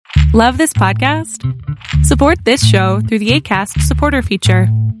Love this podcast? Support this show through the Acast supporter feature.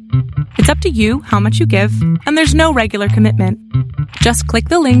 It's up to you how much you give, and there's no regular commitment. Just click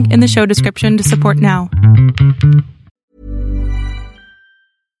the link in the show description to support now.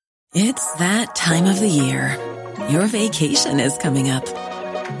 It's that time of the year. Your vacation is coming up.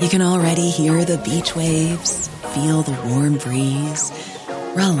 You can already hear the beach waves, feel the warm breeze,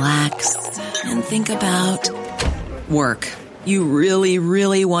 relax, and think about work. You really,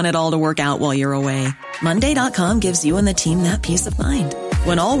 really want it all to work out while you're away. Monday.com gives you and the team that peace of mind.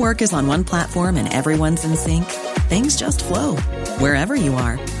 When all work is on one platform and everyone's in sync, things just flow. Wherever you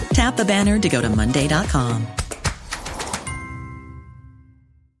are, tap the banner to go to Monday.com.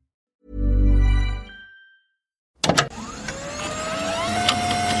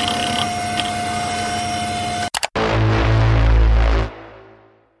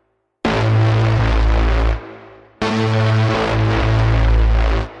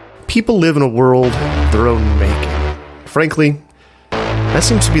 People live in a world of their own making. Frankly, that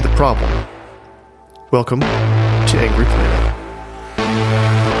seems to be the problem. Welcome to Angry Planet.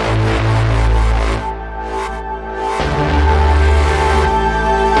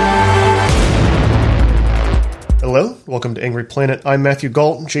 Hello, welcome to Angry Planet. I'm Matthew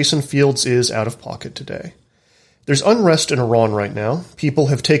Galt. Jason Fields is out of pocket today. There's unrest in Iran right now. People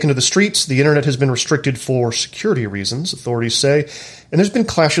have taken to the streets, the internet has been restricted for security reasons, authorities say, and there's been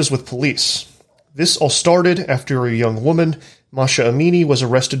clashes with police. This all started after a young woman, Mahsa Amini, was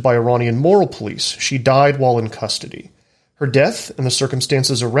arrested by Iranian moral police. She died while in custody. Her death and the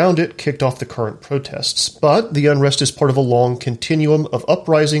circumstances around it kicked off the current protests, but the unrest is part of a long continuum of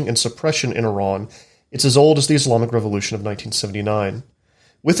uprising and suppression in Iran. It's as old as the Islamic Revolution of 1979.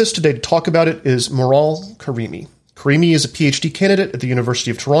 With us today to talk about it is Maral Karimi. Karimi is a PhD candidate at the University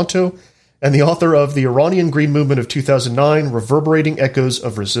of Toronto and the author of The Iranian Green Movement of 2009, Reverberating Echoes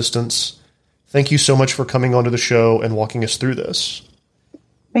of Resistance. Thank you so much for coming onto the show and walking us through this.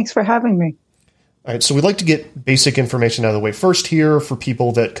 Thanks for having me. All right, so we'd like to get basic information out of the way first here for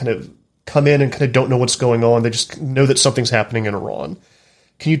people that kind of come in and kind of don't know what's going on. They just know that something's happening in Iran.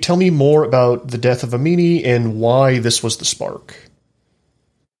 Can you tell me more about the death of Amini and why this was the spark?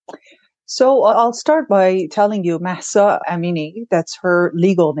 So I'll start by telling you Mahsa Amini, that's her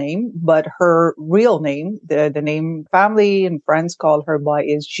legal name, but her real name, the name family and friends call her by,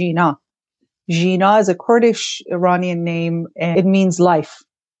 is Jina. Jina is a Kurdish Iranian name, and it means life,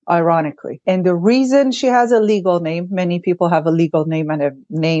 ironically. And the reason she has a legal name, many people have a legal name and a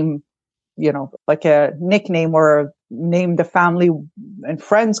name, like a nickname or a name the family and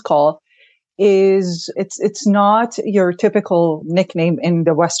friends call, is it's not your typical nickname in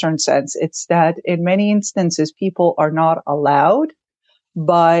the Western sense. It's that in many instances, people are not allowed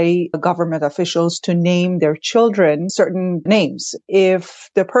by government officials to name their children certain names. If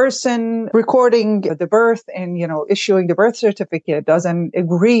the person recording the birth and, issuing the birth certificate doesn't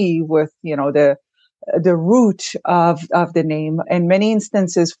agree with, the root of the name, in many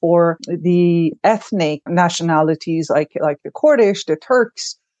instances for the ethnic nationalities like the Kurdish, the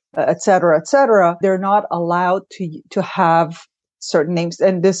Turks, et cetera, they're not allowed to have certain names.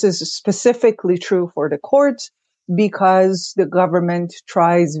 And this is specifically true for the Kurds because the government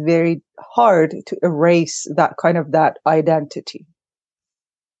tries very hard to erase that identity.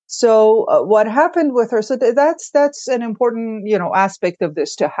 So what happened with her? So that's an important, aspect of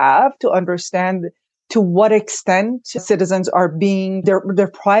this to understand to what extent citizens are being,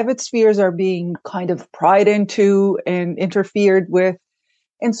 their private spheres are being kind of pried into and interfered with.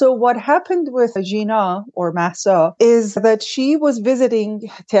 And so what happened with Jina or Mahsa is that she was visiting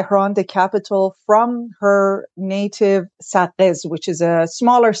Tehran, the capital, from her native Saqqez, which is a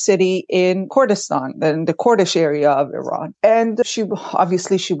smaller city in Kurdistan, in the Kurdish area of Iran. And she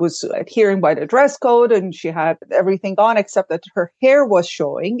was adhering by the dress code and she had everything on except that her hair was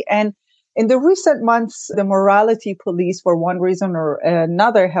showing. And in the recent months, the morality police, for one reason or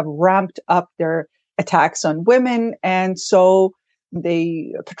another, have ramped up their attacks on women. And so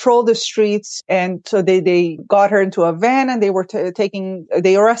they patrolled the streets, and so they got her into a van, and they were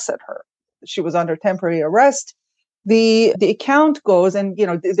they arrested her. She was under temporary arrest. The account goes, and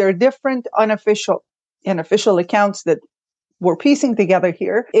there are different unofficial and official accounts that we're piecing together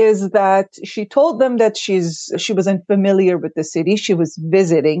here, is that she told them that she wasn't familiar with the city. She was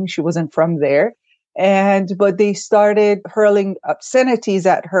visiting. She wasn't from there. But they started hurling obscenities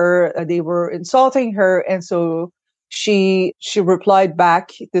at her. They were insulting her. And so she replied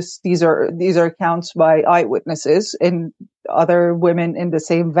back, these are accounts by eyewitnesses and other women in the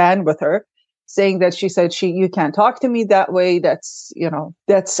same van with her, saying that she said, you can't talk to me that way. That's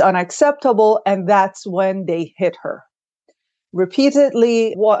unacceptable. And that's when they hit her.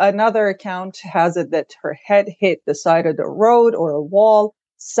 Repeatedly, another account has it that her head hit the side of the road or a wall,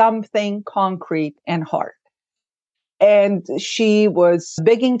 something concrete and hard. And she was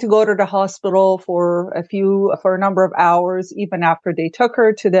begging to go to the hospital for a number of hours, even after they took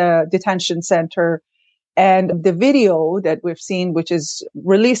her to the detention center. And the video that we've seen, which is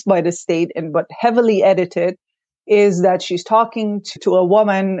released by the state but heavily edited, is that she's talking to a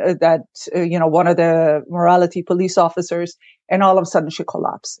woman that, one of the morality police officers, and all of a sudden she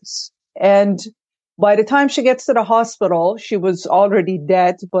collapses. And by the time she gets to the hospital, she was already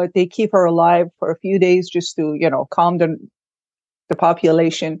dead, but they keep her alive for a few days just to, calm the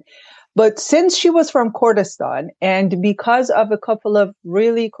population. But since she was from Kurdistan, and because of a couple of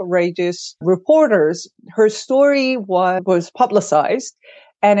really courageous reporters, her story was publicized.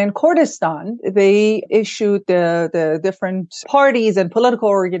 And in Kurdistan, they issued the different parties and political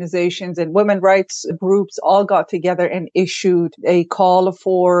organizations and women rights groups all got together and issued a call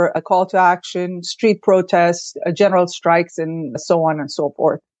to action, street protests, general strikes, and so on and so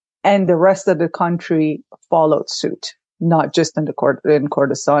forth. And the rest of the country followed suit, not just in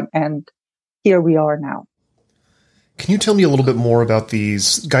Kurdistan. And here we are now. Can you tell me a little bit more about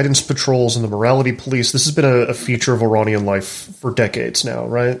these guidance patrols and the morality police? This has been a feature of Iranian life for decades now,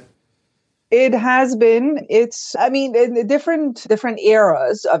 right? It has been. In the different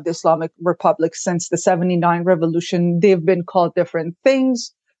eras of the Islamic Republic since the 79 revolution, they've been called different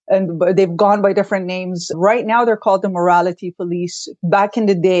things and they've gone by different names. Right now, they're called the morality police. Back in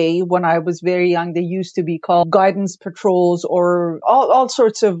the day, when I was very young, they used to be called guidance patrols or all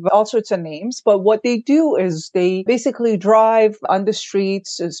sorts of names. But what they do is they basically drive on the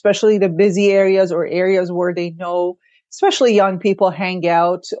streets, especially the busy areas or areas where they know, especially young people hang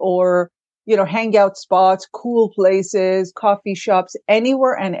out or, hangout spots, cool places, coffee shops,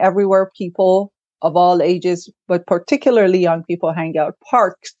 anywhere and everywhere people of all ages, but particularly young people hang out,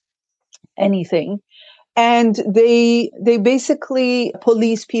 parks, anything. And they basically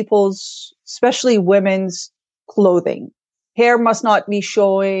police people's, especially women's clothing. Hair must not be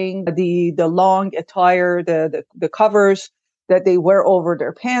showing, the long attire, the covers that they wear over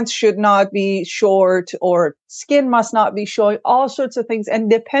their pants should not be short, or skin must not be showing, all sorts of things. And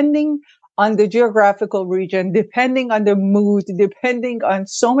depending on the geographical region, depending on the mood, depending on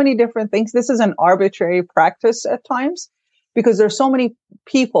so many different things. This is an arbitrary practice at times because there's so many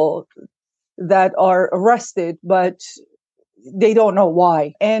people that are arrested, but they don't know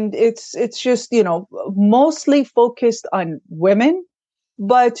why. And it's just, mostly focused on women,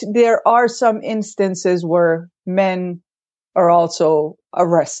 but there are some instances where men are also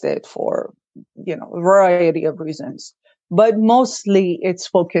arrested for, a variety of reasons. But mostly it's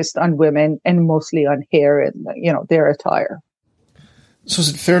focused on women and mostly on hair and, their attire. So is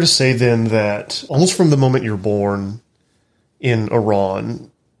it fair to say then that almost from the moment you're born in Iran,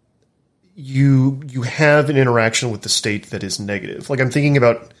 you have an interaction with the state that is negative? Like, I'm thinking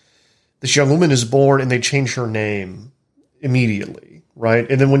about this young woman is born and they change her name immediately, right?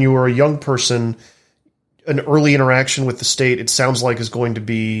 And then when you were a young person, an early interaction with the state, it sounds like is going to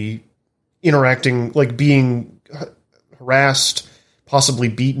be interacting, like being harassed, possibly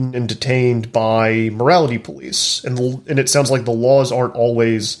beaten and detained by morality police. And it sounds like the laws aren't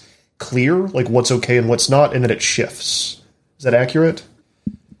always clear, like what's okay and what's not, and that it shifts. Is that accurate?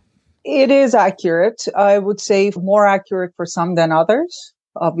 It is accurate. I would say more accurate for some than others,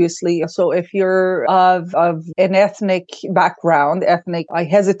 obviously. So if you're of an ethnic background, I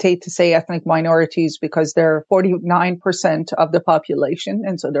hesitate to say ethnic minorities because they're 49% of the population,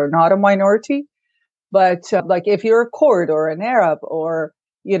 and so they're not a minority. But like if you're a Kurd or an Arab or,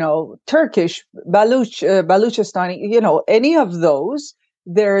 Turkish, Baluchistani, any of those,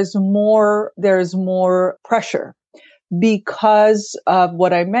 there's more pressure because of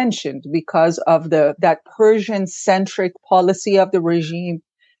what I mentioned, because of that Persian-centric policy of the regime.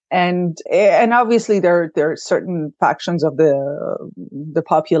 And obviously there are certain factions of the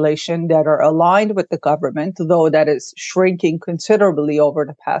population that are aligned with the government, though that is shrinking considerably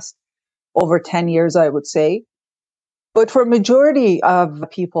over 10 years, I would say. But for a majority of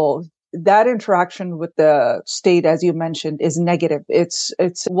people, that interaction with the state, as you mentioned, is negative. It's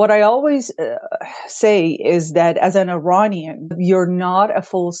what I always say is that as an Iranian, you're not a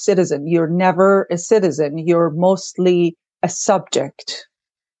full citizen. You're never a citizen. You're mostly a subject.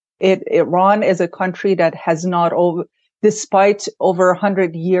 Iran is a country that has not, despite over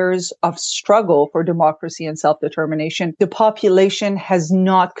 100 years of struggle for democracy and self-determination, the population has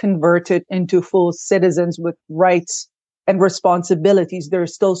not converted into full citizens with rights and responsibilities. They're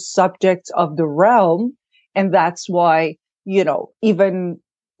still subjects of the realm. And that's why, even,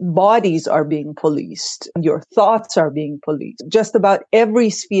 bodies are being policed. Your thoughts are being policed. Just about every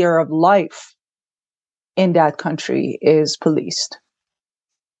sphere of life in that country is policed.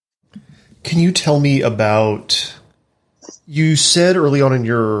 Can you tell me about, you said early on in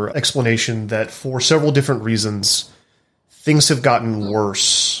your explanation that for several different reasons, things have gotten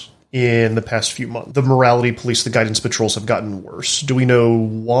worse in the past few months. The morality police, the guidance patrols have gotten worse. Do we know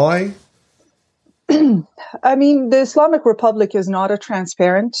why? I mean, the Islamic Republic is not a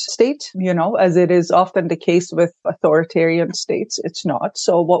transparent state, as it is often the case with authoritarian states. It's not.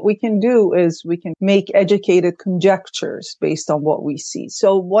 So what we can do is we can make educated conjectures based on what we see.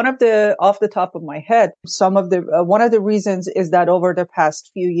 So off the top of my head, one of the reasons is that over the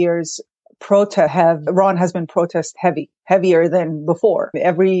past few years, Iran has been heavier than before.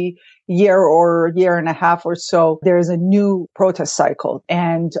 Every year or year and a half or so, there's a new protest cycle.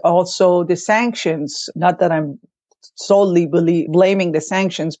 And also the sanctions, not that I'm solely blaming the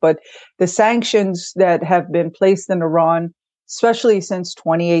sanctions, but the sanctions that have been placed in Iran, especially since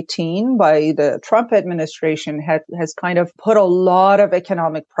 2018 by the Trump administration, has kind of put a lot of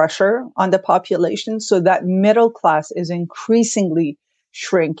economic pressure on the population. So that middle class is increasingly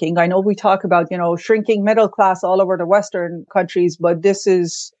shrinking. I know we talk about, shrinking middle class all over the Western countries, but this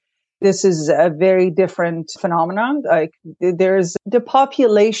is a very different phenomenon. Like the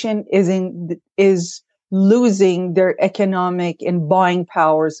population is losing their economic and buying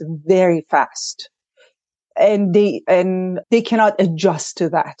powers very fast. And they cannot adjust to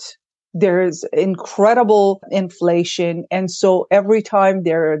that. There's incredible inflation. And so every time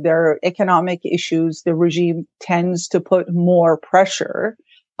there are economic issues, the regime tends to put more pressure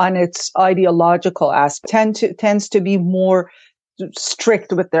on its ideological aspect, tends to be more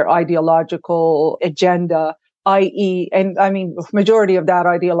strict with their ideological agenda, i.e., and I mean, majority of that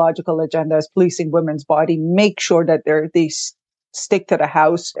ideological agenda is policing women's body, make sure that they stick to the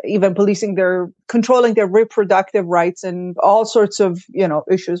house, even controlling their reproductive rights and all sorts of,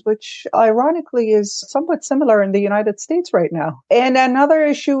 issues, which ironically is somewhat similar in the United States right now. And another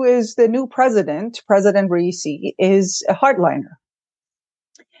issue is the new President Raisi, is a hardliner.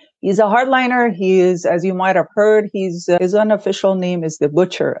 He's a hardliner. He is, as you might have heard, his unofficial name is the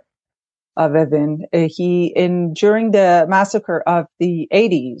Butcher of Evin. During the massacre of the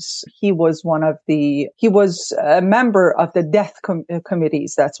 80s, he was a member of the death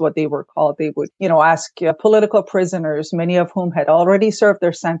committees. That's what they were called. They would, ask political prisoners, many of whom had already served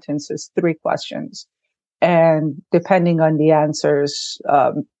their sentences, 3 questions. And depending on the answers,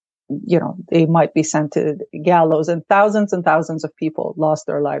 they might be sent to gallows, and thousands of people lost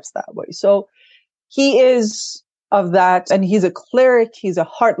their lives that way. So he is of that, and he's a cleric, he's a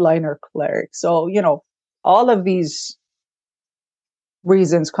hardliner cleric. So, all of these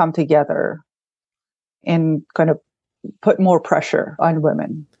reasons come together and kind of put more pressure on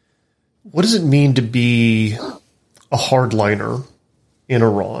women. What does it mean to be a hardliner in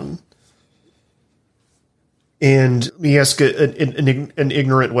Iran? And let me ask an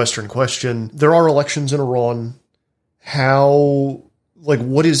ignorant Western question. There are elections in Iran. What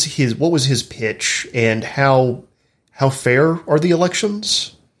was his pitch, and how fair are the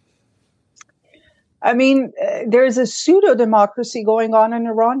elections? I mean, there's a pseudo-democracy going on in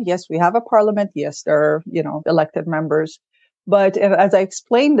Iran. Yes, we have a parliament. Yes, there are, elected members. But as I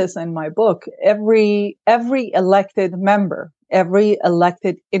explained this in my book, every elected member, every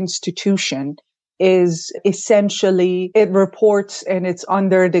elected institution is essentially, it reports and it's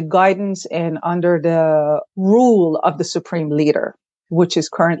under the guidance and under the rule of the supreme leader, which is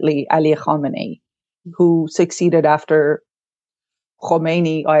currently Ali Khamenei, who succeeded after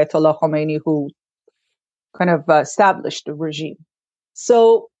Ayatollah Khomeini, who kind of established the regime.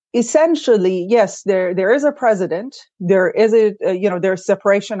 So essentially, yes, there is a president. There is there's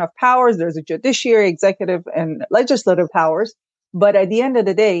separation of powers. There's a judiciary, executive, and legislative powers. But at the end of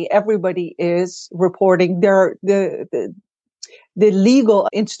the day, everybody is reporting the legal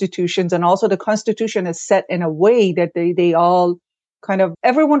institutions, and also the Constitution is set in a way that they all kind of,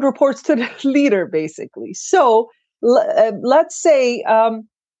 everyone reports to the leader, basically. So let's say there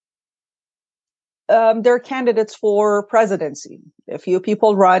are candidates for presidency. A few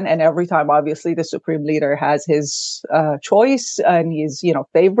people run, and every time, obviously, the supreme leader has his choice and his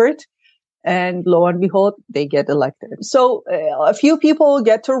favorite. And lo and behold, they get elected. So a few people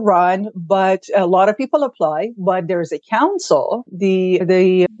get to run, but a lot of people apply. But there's a council,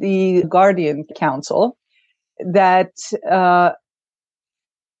 the Guardian Council, that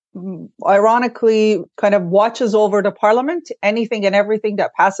ironically kind of watches over the parliament. Anything and everything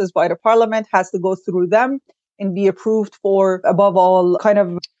that passes by the parliament has to go through them and be approved for, above all, kind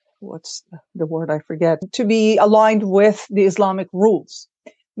of, what's the word I forget, to be aligned with the Islamic rules.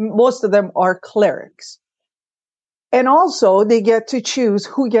 Most of them are clerics. And also they get to choose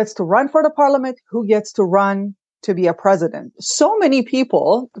who gets to run for the parliament, who gets to run to be a president. So many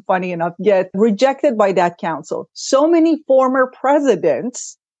people, funny enough, get rejected by that council. So many former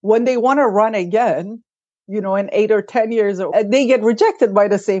presidents, when they want to run again, in 8 or 10 years, they get rejected by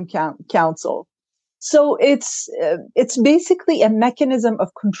the same council. So it's basically a mechanism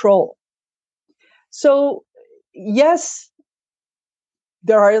of control. So yes,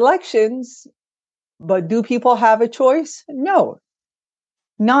 there are elections, but do people have a choice? No,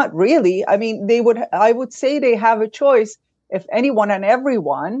 not really. I mean, I would say they have a choice if anyone and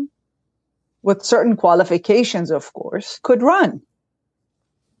everyone with certain qualifications, of course, could run.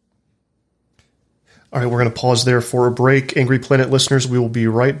 All right, we're going to pause there for a break. Angry Planet listeners, we will be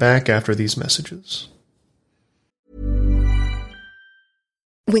right back after these messages.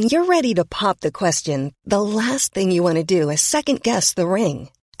 When you're ready to pop the question, the last thing you want to do is second-guess the ring.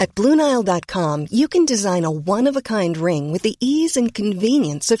 At BlueNile.com, you can design a one-of-a-kind ring with the ease and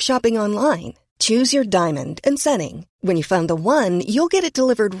convenience of shopping online. Choose your diamond and setting. When you find the one, you'll get it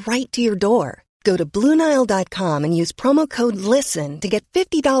delivered right to your door. Go to BlueNile.com and use promo code LISTEN to get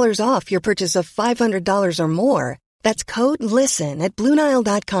 $50 off your purchase of $500 or more. That's code LISTEN at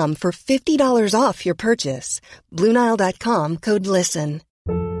BlueNile.com for $50 off your purchase. BlueNile.com, code LISTEN.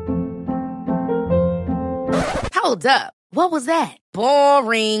 Hold up. What was that?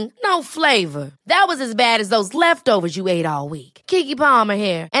 Boring. No flavor. That was as bad as those leftovers you ate all week. Keke Palmer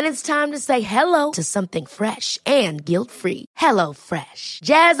here, and it's time to say hello to something fresh and guilt-free. Hello Fresh.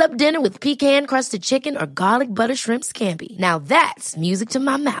 Jazz up dinner with pecan-crusted chicken or garlic butter shrimp scampi. Now that's music to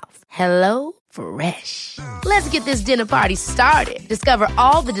my mouth. Hello Fresh. Let's get this dinner party started. Discover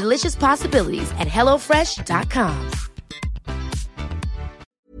all the delicious possibilities at HelloFresh.com.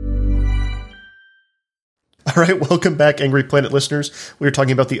 All right, welcome back, Angry Planet listeners. We were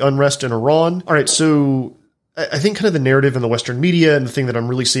talking about the unrest in Iran. All right, so I think kind of the narrative in the Western media and the thing that I'm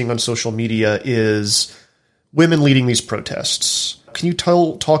really seeing on social media is women leading these protests. Can you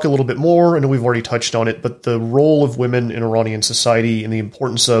talk a little bit more? I know we've already touched on it, but the role of women in Iranian society and the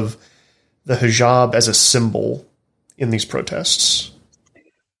importance of the hijab as a symbol in these protests.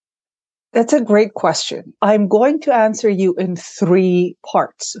 That's a great question. I'm going to answer you in 3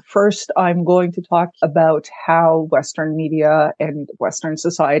 parts. First, I'm going to talk about how Western media and Western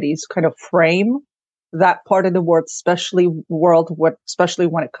societies kind of frame that part of the world, especially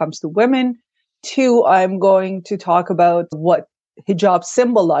when it comes to women. 2, I'm going to talk about what hijab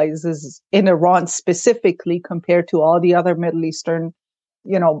symbolizes in Iran specifically compared to all the other Middle Eastern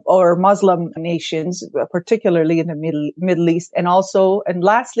or Muslim nations, particularly in the Middle East. And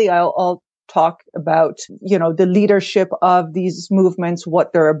lastly, I'll talk about, the leadership of these movements,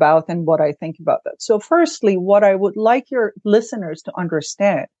 what they're about and what I think about that. So firstly, what I would like your listeners to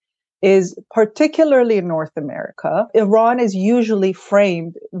understand is particularly in North America, Iran is usually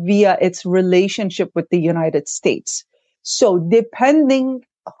framed via its relationship with the United States. So depending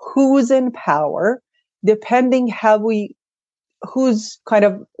who's in power, depending who's kind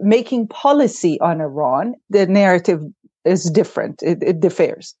of making policy on Iran, the narrative is different. It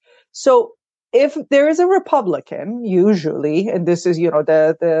differs. So if there is a Republican, usually, and this is,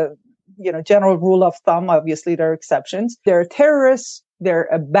 the general rule of thumb, obviously there are exceptions, they're terrorists, they're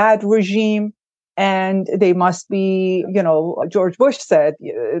a bad regime, and they must be, George Bush said,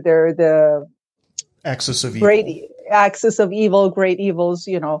 they're the axis of evil, great evils,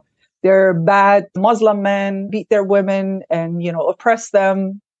 they're bad Muslim men, beat their women and, oppress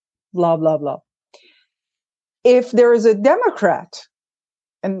them, blah, blah, blah. If there is a Democrat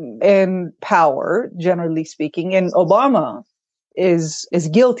in power, generally speaking, and Obama is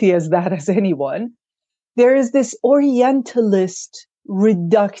guilty as that as anyone, there is this Orientalist,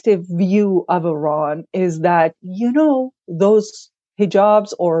 reductive view of Iran is that, those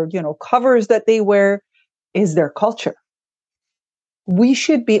hijabs or, covers that they wear is their culture. We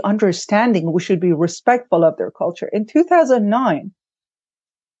should be understanding, we should be respectful of their culture. In 2009,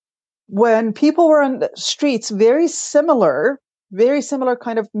 when people were on the streets, very similar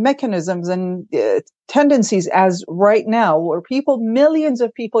kind of mechanisms and tendencies as right now, where millions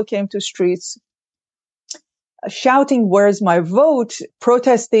of people came to streets shouting, "Where's my vote?"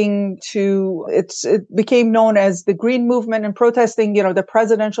 protesting it became known as the Green Movement and protesting, the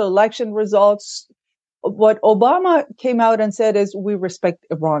presidential election results. What Obama came out and said is, we respect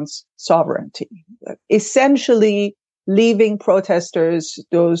Iran's sovereignty, essentially leaving protesters,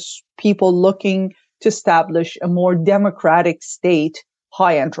 those people looking to establish a more democratic state,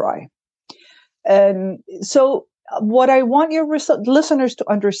 high and dry. And so what I want your listeners to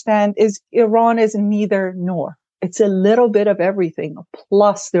understand is Iran is neither nor. It's a little bit of everything.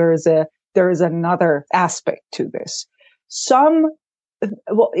 Plus, there is another aspect to this.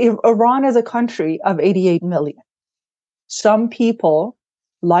 Iran is a country of 88 million. Some people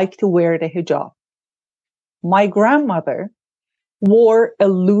like to wear the hijab. My grandmother wore a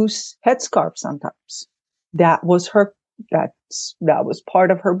loose headscarf sometimes. That was part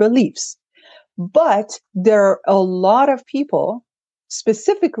of her beliefs. But there are a lot of people,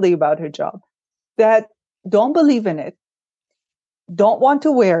 specifically about hijab, that don't believe in it, don't want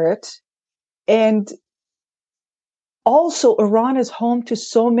to wear it. And also, Iran is home to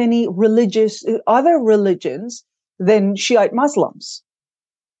so many other religions than Shiite Muslims.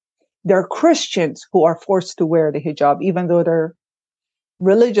 There are Christians who are forced to wear the hijab, even though their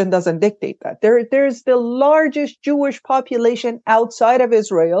religion doesn't dictate that. There's the largest Jewish population outside of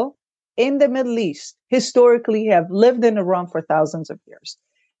Israel in the Middle East, historically have lived in Iran for thousands of years.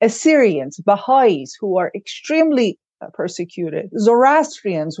 Assyrians, Baha'is, who are extremely persecuted,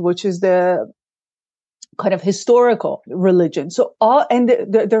 Zoroastrians, which is the kind of historical religion. So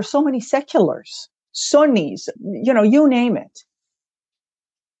there's so many seculars, Sunnis, you name it.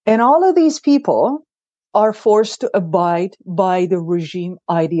 And all of these people are forced to abide by the regime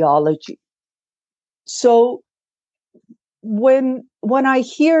ideology. So when I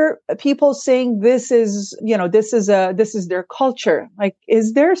hear people saying this is their culture, like,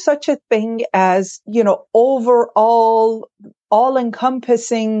 is there such a thing as, overall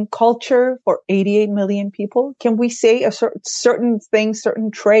all-encompassing culture for 88 million people? Can we say a certain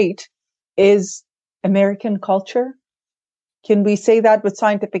trait is American culture? Can we say that with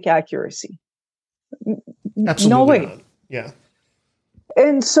scientific accuracy? Absolutely no way. Not. Yeah.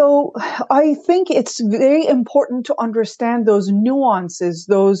 And so I think it's very important to understand those nuances,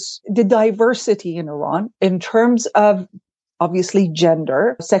 the diversity in Iran in terms of obviously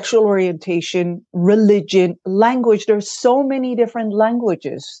gender, sexual orientation, religion, language. There's so many different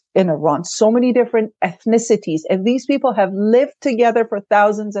languages in Iran, so many different ethnicities, and these people have lived together for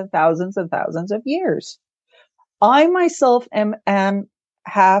thousands and thousands and thousands of years. I myself am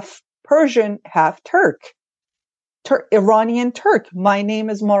half Persian, half Iranian Turk. My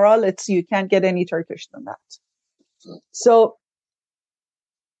name is Maral. You can't get any Turkish than that. So,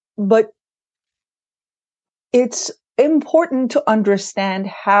 but it's important to understand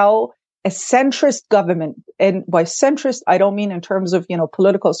how a centrist government, and by centrist, I don't mean in terms of,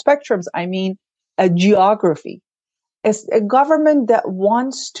 political spectrums. I mean a geography. It's a government that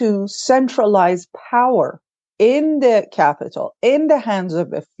wants to centralize power in the capital, in the hands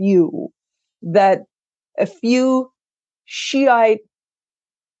of a few Shiite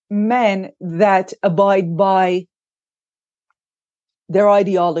men that abide by their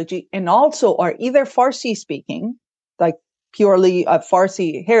ideology and also are either Farsi speaking, like purely of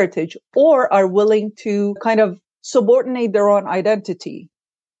Farsi heritage, or are willing to kind of subordinate their own identity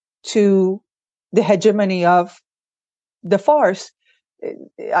to the hegemony of the Fars.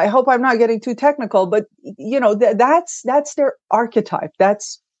 I hope I'm not getting too technical, but that's their archetype.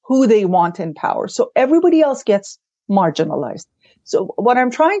 That's who they want in power. So everybody else gets marginalized. So what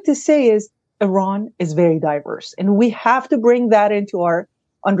I'm trying to say is Iran is very diverse, and we have to bring that into our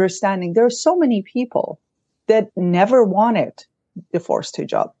understanding. There are so many people that never wanted the forced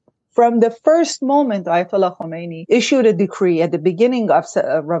hijab. From the first moment Ayatollah Khomeini issued a decree at the beginning of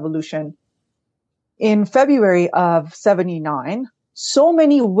revolution in February of 79, so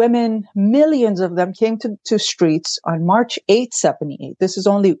many women, millions of them, came to streets on March 8, 78. This is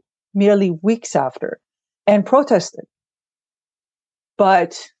only merely weeks after, and protested.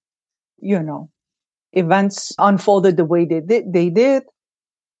 But, events unfolded the way they did.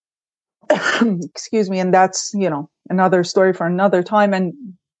 Excuse me. And that's, another story for another time. And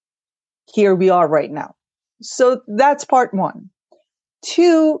here we are right now. So that's part one.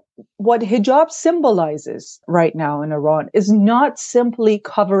 Two, what hijab symbolizes right now in Iran is not simply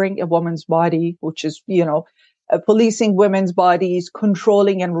covering a woman's body, which is, policing women's bodies,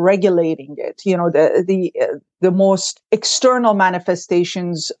 controlling and regulating it, the most external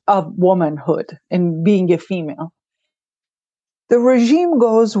manifestations of womanhood and being a female. The regime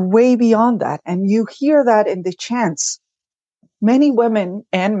goes way beyond that, and you hear that in the chants. Many women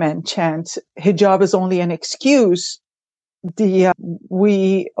and men chant, hijab is only an excuse.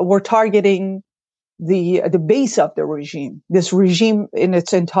 We're targeting the base of the regime, this regime in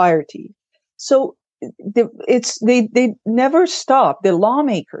its entirety. So they never stop. The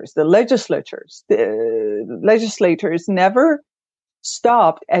lawmakers, the legislators never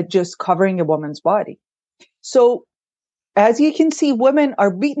stopped at just covering a woman's body. So as you can see, women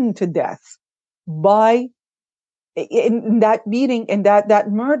are beaten to death in that beating, and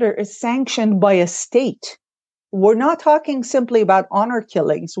that murder is sanctioned by a state. we're not talking simply about honor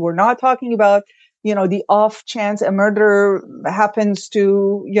killings. We're not talking about, the off chance a murderer happens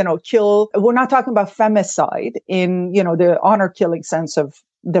to, kill. We're not talking about femicide in, the honor killing sense of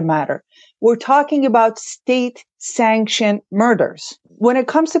the matter. We're talking about state sanctioned murders. When it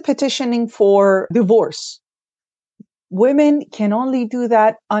comes to petitioning for divorce, women can only do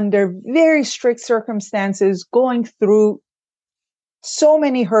that under very strict circumstances, going through so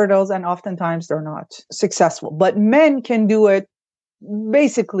many hurdles, and oftentimes they're not successful. But men can do it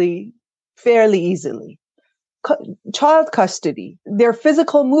basically fairly easily. Child custody, their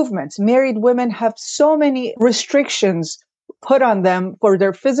physical movements. Married women have so many restrictions put on them for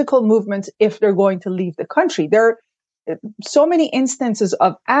their physical movements if they're going to leave the country. There are so many instances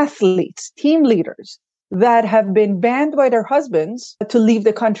of athletes, team leaders, that have been banned by their husbands to leave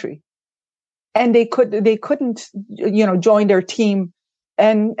the country. And they couldn't, join their team.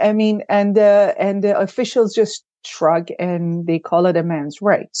 And the officials just shrug and they call it a man's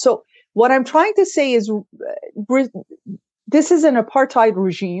right. So what I'm trying to say is this is an apartheid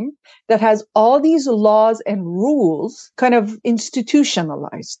regime that has all these laws and rules kind of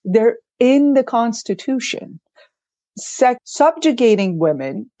institutionalized. They're in the Constitution, subjugating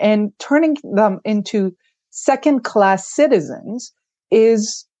women and turning them into second-class citizens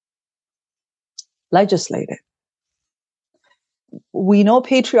is legislated. We know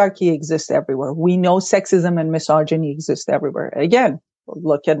patriarchy exists everywhere. We know sexism and misogyny exist everywhere. Again,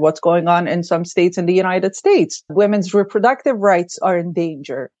 look at what's going on in some states in the United States. Women's reproductive rights are in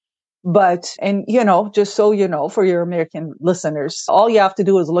danger. But, just so you know, for your American listeners, all you have to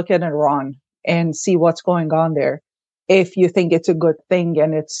do is look at Iran and see what's going on there. If you think it's a good thing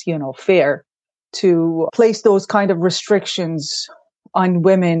and it's, fair to place those kind of restrictions on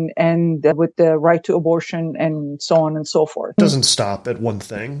women and with the right to abortion and so on and so forth. It doesn't stop at one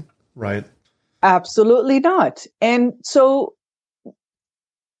thing, right? Absolutely not. And so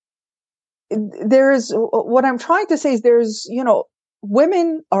what I'm trying to say is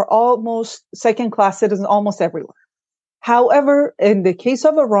women are almost second-class citizens almost everywhere. However, in the case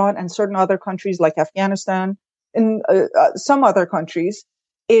of Iran and certain other countries like Afghanistan and some other countries,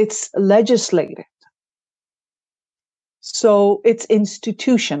 it's legislated. So it's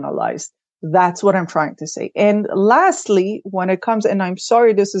institutionalized. That's what I'm trying to say. And lastly, when it comes, and I'm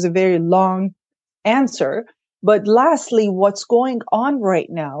sorry, this is a very long answer, but lastly, what's going on right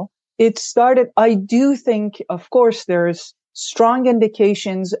now, it started, I do think, of course, there's strong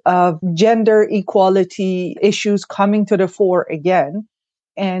indications of gender equality issues coming to the fore again.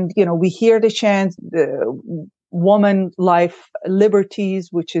 And, we hear the chant, the woman life liberties,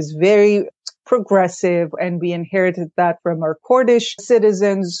 which is very progressive. And we inherited that from our Kurdish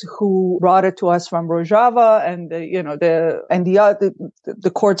citizens who brought it to us from Rojava and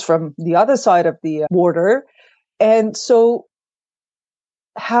the courts from the other side of the border. And so,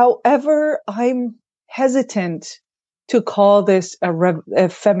 however, I'm hesitant to call this a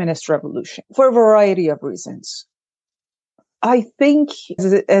feminist revolution for a variety of reasons. I think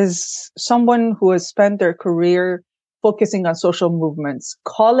as someone who has spent their career focusing on social movements,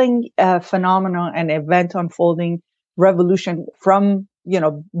 calling a phenomenon, an event unfolding revolution from, at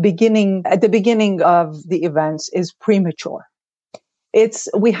the beginning of the events is premature.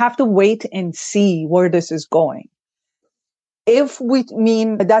 We have to wait and see where this is going. If we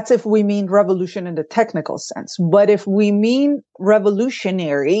mean revolution in the technical sense, but if we mean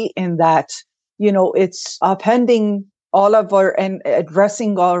revolutionary in that, it's upending all of and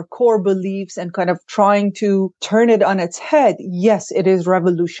addressing our core beliefs and kind of trying to turn it on its head, yes, it is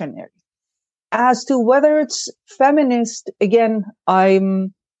revolutionary. As to whether it's feminist, again,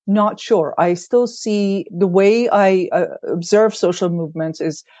 I'm not sure. I still see the way I observe social movements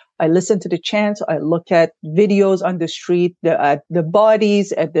is I listen to the chants, I look at videos on the street, at the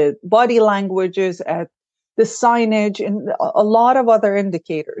bodies, at the body languages, at the signage, and a lot of other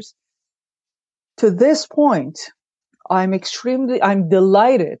indicators. To this point, I'm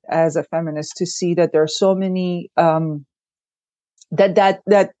delighted as a feminist to see that there are so many,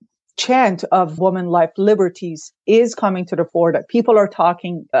 that chant of woman life liberties is coming to the fore, that people are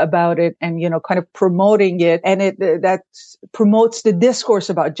talking about it and, kind of promoting it. And that promotes the discourse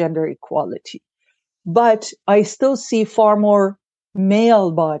about gender equality. But I still see far more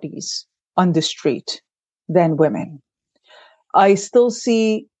male bodies on the street than women. I still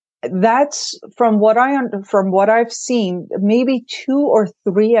see that's from what I've seen, maybe 2 or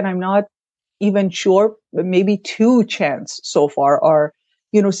 3, and I'm not even sure, but maybe 2 chants so far are,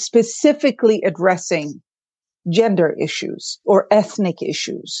 specifically addressing gender issues or ethnic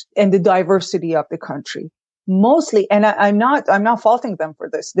issues and the diversity of the country. mostly, and I'm not faulting them for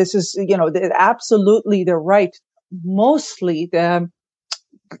this. This is, absolutely they're right. Mostly the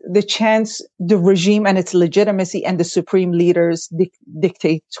chance, the regime and its legitimacy and the supreme leaders'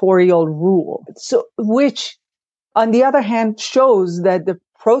 dictatorial rule. So, which on the other hand shows that the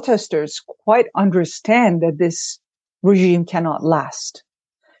protesters quite understand that this regime cannot last.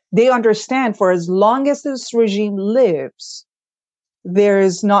 They understand for as long as this regime lives, there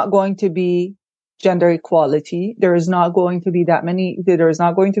is not going to be gender equality. There is not going to be there is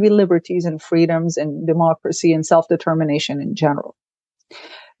not going to be liberties and freedoms and democracy and self-determination in general,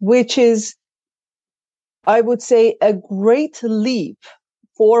 which is, I would say, a great leap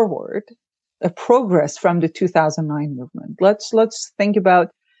forward, a progress from the 2009 movement. Let's think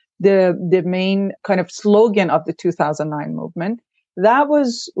about the main kind of slogan of the 2009 movement. That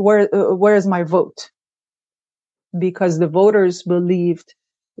was where is my vote? Because the voters believed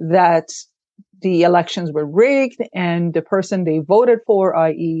that the elections were rigged and the person they voted for,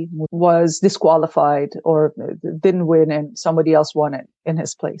 i.e., was disqualified or didn't win and somebody else won it in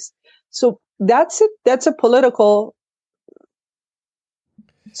his place. So that's it. That's a political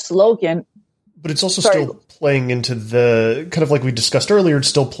slogan. But it's also still playing into the, kind of like we discussed earlier, it's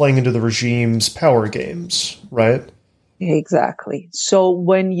still playing into the regime's power games, right? Exactly. So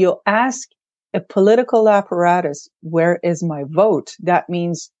when you ask a political apparatus, where is my vote? That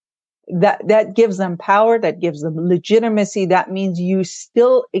means that gives them power, that gives them legitimacy. That means you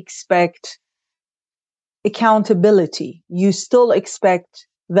still expect accountability. You still expect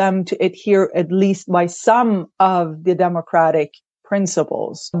them to adhere at least by some of the democratic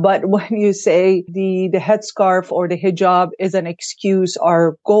principles. But when you say the headscarf or the hijab is an excuse,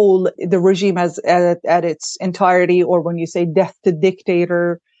 our goal, the regime has at its entirety, or when you say death to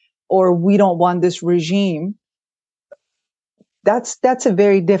dictator, or we don't want this regime, that's a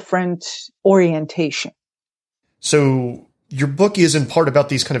very different orientation. So your book is in part about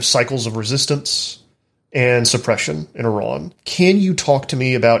these kind of cycles of resistance and suppression in Iran. Can you talk to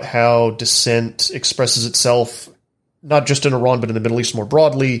me about how dissent expresses itself, not just in Iran, but in the Middle East more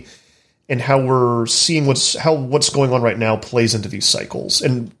broadly, and how we're seeing what's going on right now plays into these cycles,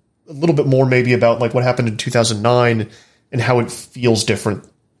 and a little bit more maybe about like what happened in 2009 and how it feels different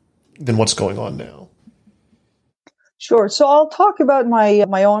than what's going on now? Sure. So I'll talk about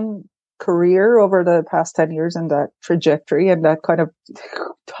my own career over the past 10 years and that trajectory, and that kind of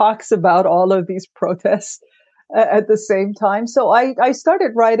talks about all of these protests at the same time. So I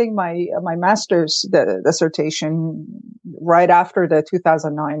started writing my master's dissertation right after the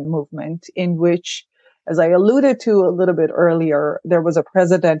 2009 movement, in which, as I alluded to a little bit earlier, there was a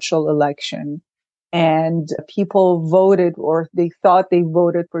presidential election and people voted, or they thought they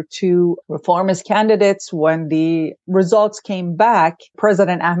voted for two reformist candidates. When the results came back,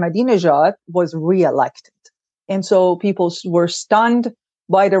 President Ahmadinejad was reelected. And so people were stunned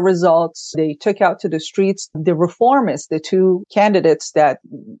by the results. They took out to the streets. The reformists, the two candidates that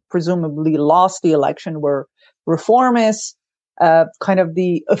presumably lost the election, were reformists, kind of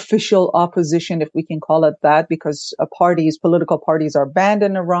the official opposition, if we can call it that, because political parties are banned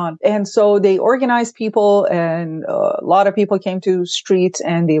in Iran. And so they organized people, and a lot of people came to streets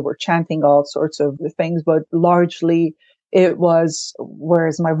and they were chanting all sorts of things, but largely it was,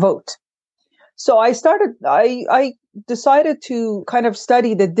 where's my vote? So I decided to kind of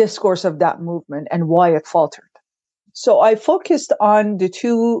study the discourse of that movement and why it faltered. So I focused on the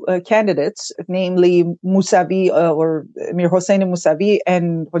two candidates, namely Mousavi or Mir Hossein Mousavi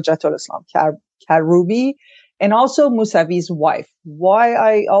and Hujjatul Islam Karoubi, and also Mousavi's wife. Why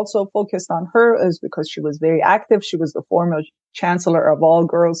I also focused on her is because she was very active. She was the former chancellor of All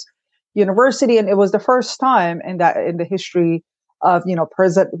Girls University, and it was the first time in the history of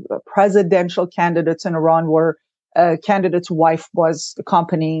presidential candidates in Iran where a candidate's wife was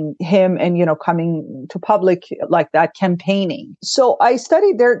accompanying him and, coming to public like that, campaigning. So I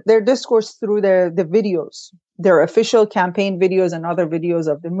studied their discourse through the videos, their official campaign videos and other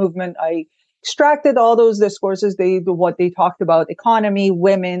videos of the movement. I extracted all those discourses, what they talked about: economy,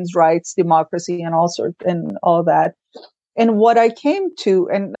 women's rights, democracy, and all that. And what I came to,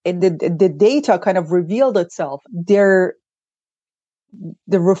 and the data kind of revealed itself, the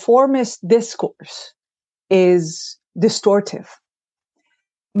reformist discourse is distortive,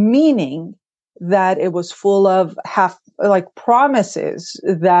 meaning that it was full of promises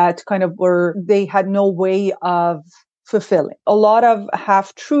that kind of they had no way of fulfilling. A lot of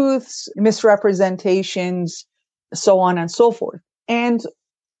half-truths, misrepresentations, so on and so forth. And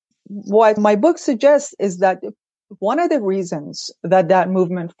what my book suggests is that one of the reasons that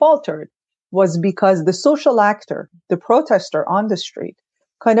movement faltered was because the social actor, the protester on the street,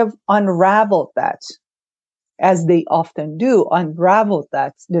 kind of unraveled that as they often do, unraveled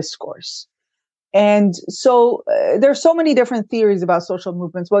that discourse. And so there's so many different theories about social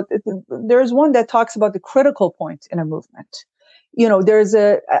movements, but there's one that talks about the critical point in a movement. You know,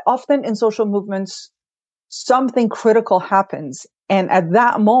 often in social movements, something critical happens. And at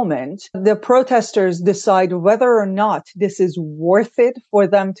that moment, the protesters decide whether or not this is worth it for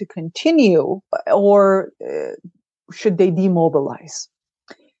them to continue, or should they demobilize.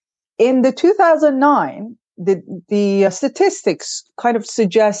 In the 2009, the statistics kind of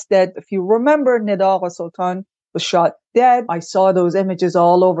suggest that, if you remember, Nidal Sultan was shot dead. I saw those images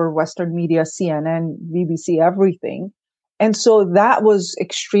all over Western media, CNN, BBC, everything. And so that was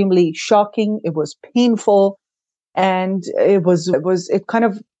extremely shocking. It was painful. And it kind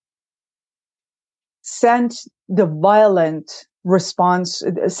of sent the violent response,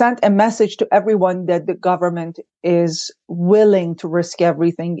 sent a message to everyone that the government is willing to risk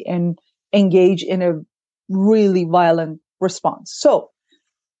everything and engage in a really violent response. So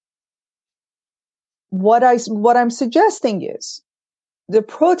what I'm suggesting is the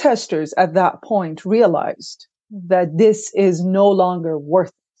protesters at that point realized that this is no longer worth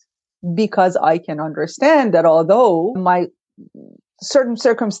it, because I can understand that although my certain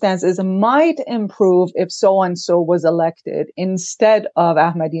circumstances might improve if so-and-so was elected instead of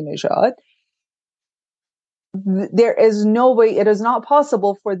Ahmadinejad, there is no way, it is not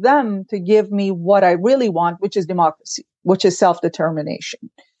possible for them to give me what I really want, which is democracy, which is self-determination.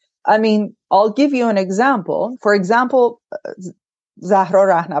 I mean, I'll give you an example. For example,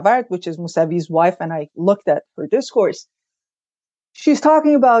 Zahra Rahnavard, which is Mousavi's wife, and I looked at her discourse. She's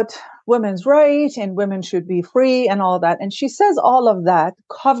talking about women's rights and women should be free and all that. And she says all of that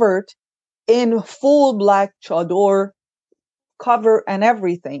covered in full black chador cover and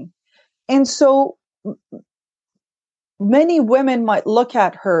everything. And so many women might look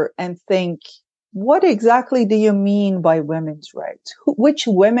at her and think, what exactly do you mean by women's rights? Which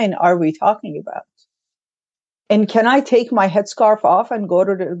women are we talking about? And can I take my headscarf off and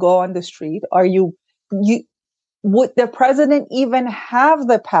go on the street? Would the president even have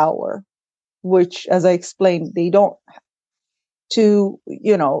the power, which, as I explained, they don't, to,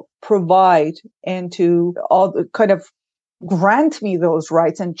 provide and to all the kind of grant me those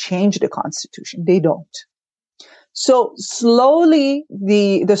rights and change the Constitution? They don't. So slowly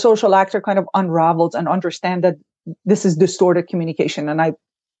the social actor kind of unravels and understand that this is distorted communication. And I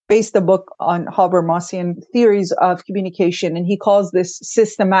based the book on Habermasian theories of communication, and he calls this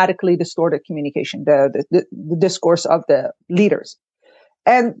systematically distorted communication, the discourse of the leaders.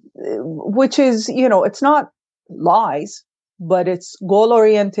 And which is, it's not lies, but it's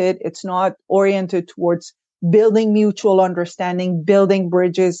goal-oriented. It's not oriented towards building mutual understanding, building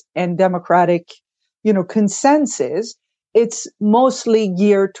bridges and democratic, consensus. It's mostly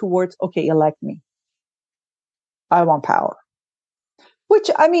geared towards, okay, elect me. I want power. Which,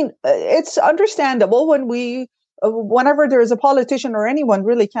 I mean, it's understandable whenever there is a politician or anyone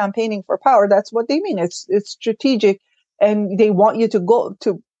really campaigning for power, that's what they mean. It's strategic, and they want you to go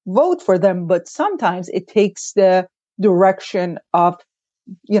to vote for them. But sometimes it takes the direction of,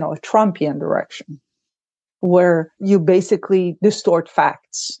 a Trumpian direction, where you basically distort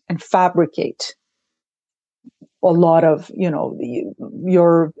facts and fabricate a lot of, you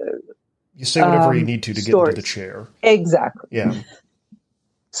say whatever you need to get into the chair. Exactly. Yeah.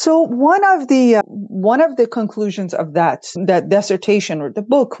 So one of the conclusions of that dissertation or the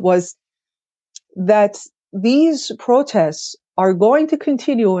book was that these protests are going to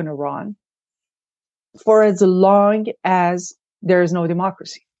continue in Iran for as long as there is no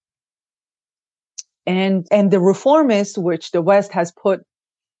democracy. And the reformists, which the West has put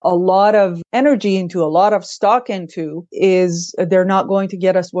a lot of energy into, a lot of stock into, is they're not going to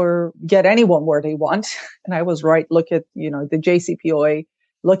get anyone where they want. And I was right. Look at, the JCPOA.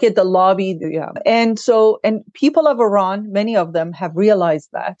 Look at the lobby. Yeah. And people of Iran, many of them have realized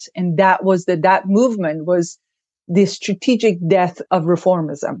that. And that movement was the strategic death of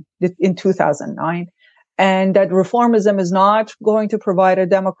reformism in 2009. And that reformism is not going to provide a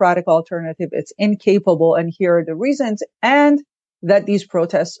democratic alternative. It's incapable. And here are the reasons. And that these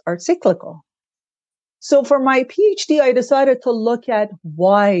protests are cyclical. So for my PhD, I decided to look at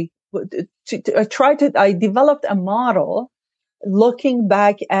why, I developed a model looking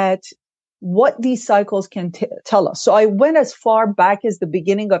back at what these cycles can tell us. So I went as far back as the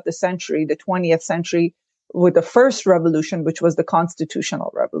beginning of the century, the 20th century, with the first revolution, which was the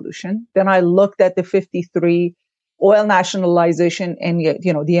constitutional revolution. Then I looked at the 53 oil nationalization and,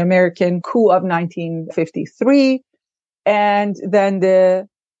 the American coup of 1953, and then the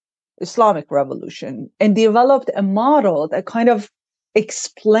Islamic revolution, and developed a model that kind of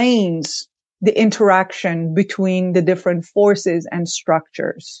explains the interaction between the different forces and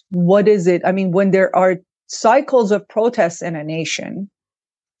structures. What is it? I mean, when there are cycles of protests in a nation,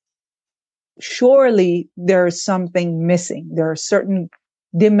 surely there's something missing. There are certain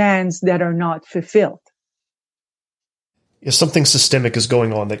demands that are not fulfilled. If something systemic is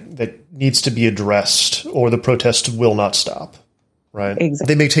going on that needs to be addressed, or the protests will not stop, right?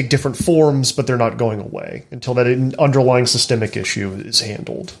 Exactly. They may take different forms, but they're not going away until that underlying systemic issue is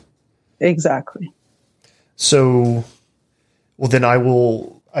handled. Exactly. So, well, then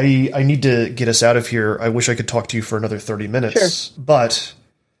I need to get us out of here. I wish I could talk to you for another 30 minutes. Sure. But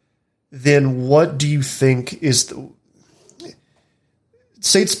then what do you think is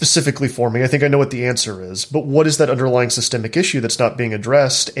say it specifically for me. I think I know what the answer is, but what is that underlying systemic issue that's not being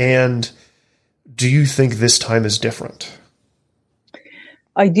addressed? And do you think this time is different?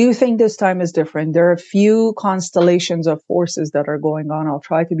 I do think this time is different. There are a few constellations of forces that are going on. I'll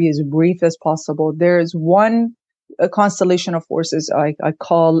try to be as brief as possible. There's one constellation of forces I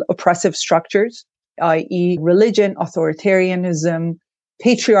call oppressive structures, i.e. religion, authoritarianism,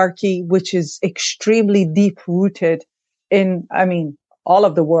 patriarchy, which is extremely deep-rooted in, all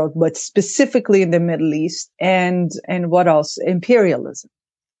of the world, but specifically in the Middle East, and what else? Imperialism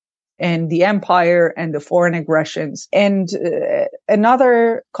and the empire and the foreign aggressions. And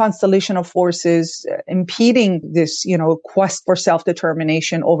another constellation of forces impeding this, quest for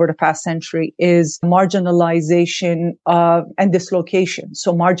self-determination over the past century is marginalization and dislocation.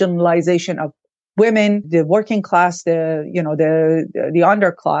 So marginalization of women, the working class, the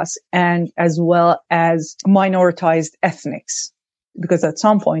underclass, and as well as minoritized ethnics. Because at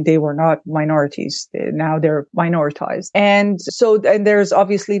some point they were not minorities. Now they're minoritized. And there's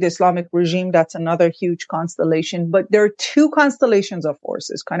obviously the Islamic regime. That's another huge constellation. But there are two constellations of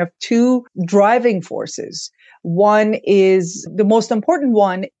forces, kind of two driving forces. One is, the most important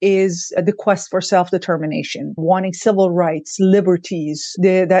one is the quest for self-determination, wanting civil rights, liberties,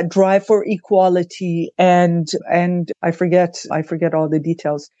 that drive for equality, and I forget all the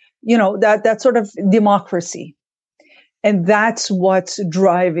details. That sort of democracy. And that's what's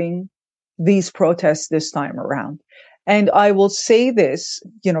driving these protests this time around. And I will say this,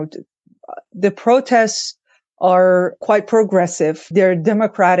 the protests are quite progressive. They're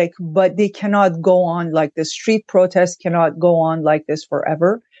democratic, but they cannot go on like this. Street protests cannot go on like this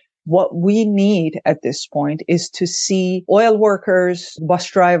forever. What we need at this point is to see oil workers, bus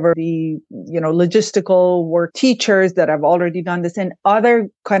drivers, the, logistical work, teachers that have already done this, and other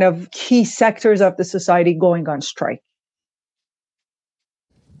kind of key sectors of the society going on strike.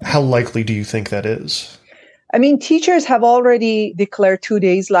 How likely do you think that is? Teachers have already declared 2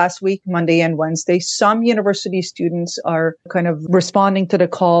 days last week, Monday and Wednesday. Some university students are kind of responding to the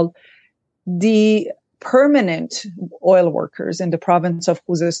call. The permanent oil workers in the province of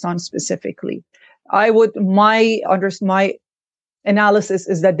Khuzestan specifically, my analysis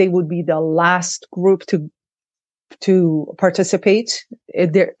is that they would be the last group to participate.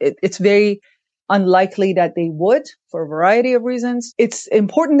 It's very unlikely that they would, for a variety of reasons. It's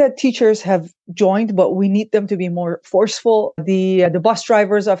important that teachers have joined, but we need them to be more forceful. The bus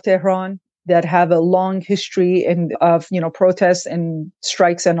drivers of Tehran that have a long history of protests and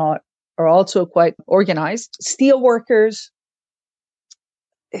strikes and all are also quite organized. Steel workers,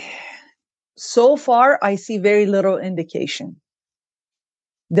 so far I see very little indication.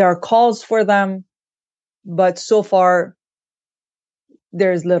 There are calls for them, but so far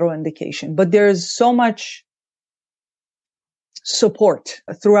there's little indication, but there's so much support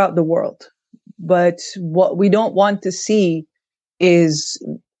throughout the world. But what we don't want to see is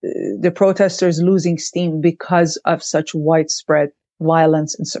the protesters losing steam because of such widespread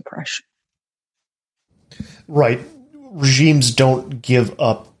violence and suppression. Right. Regimes don't give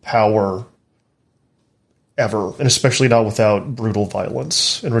up power ever, and especially not without brutal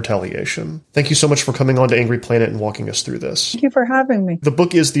violence and retaliation. Thank you so much for coming on to Angry Planet and walking us through this. Thank you for having me. The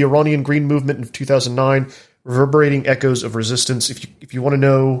book is The Iranian Green Movement of 2009, Reverberating Echoes of Resistance. If you want to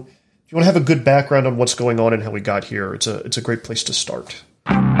know, if you want to have a good background on what's going on and how we got here, it's a great place to start.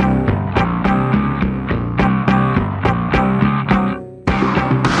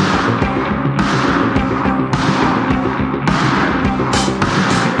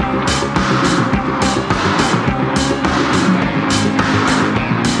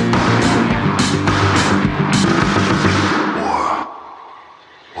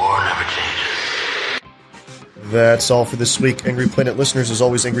 That's all for this week, Angry Planet listeners. As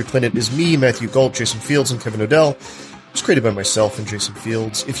always, Angry Planet is me, Matthew Gault, Jason Fields, and Kevin Odell. It's created by myself and Jason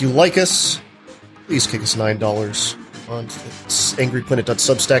Fields. If you like us, please kick us $9 It's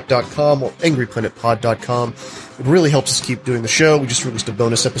angryplanet.substack.com or angryplanetpod.com. It really helps us keep doing the show. We just released a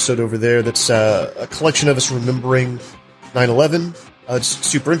bonus episode over there that's a collection of us remembering 9/11. It's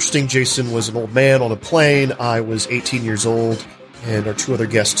super interesting. Jason was an old man on a plane. I was 18 years old, and our two other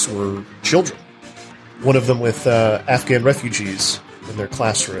guests were children. One of them with Afghan refugees in their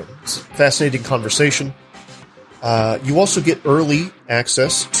classroom. It's a fascinating conversation. You also get early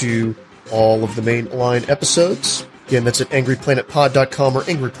access to all of the mainline episodes. Again, that's at angryplanetpod.com or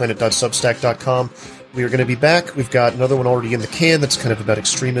angryplanet.substack.com. We are going to be back. We've got another one already in the can that's kind of about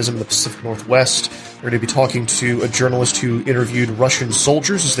extremism in the Pacific Northwest. We're going to be talking to a journalist who interviewed Russian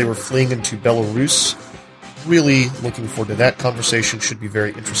soldiers as they were fleeing into Belarus. Really looking forward to that conversation. Should be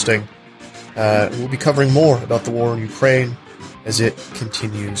very interesting. We'll be covering more about the war in Ukraine as it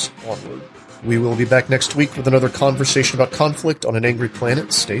continues onward. We will be back next week with another conversation about conflict on an angry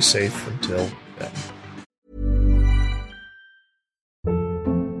planet. Stay safe until then.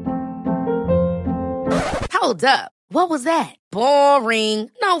 Hold up. What was that? Boring.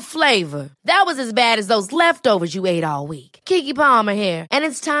 No flavor. That was as bad as those leftovers you ate all week. Keke Palmer here, and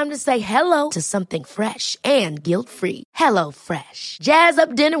it's time to say hello to something fresh and guilt-free. HelloFresh. Jazz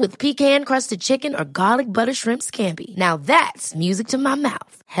up dinner with pecan-crusted chicken or garlic butter shrimp scampi. Now that's music to my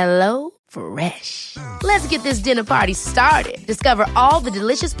mouth. HelloFresh. Let's get this dinner party started. Discover all the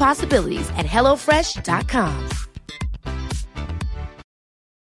delicious possibilities at HelloFresh.com.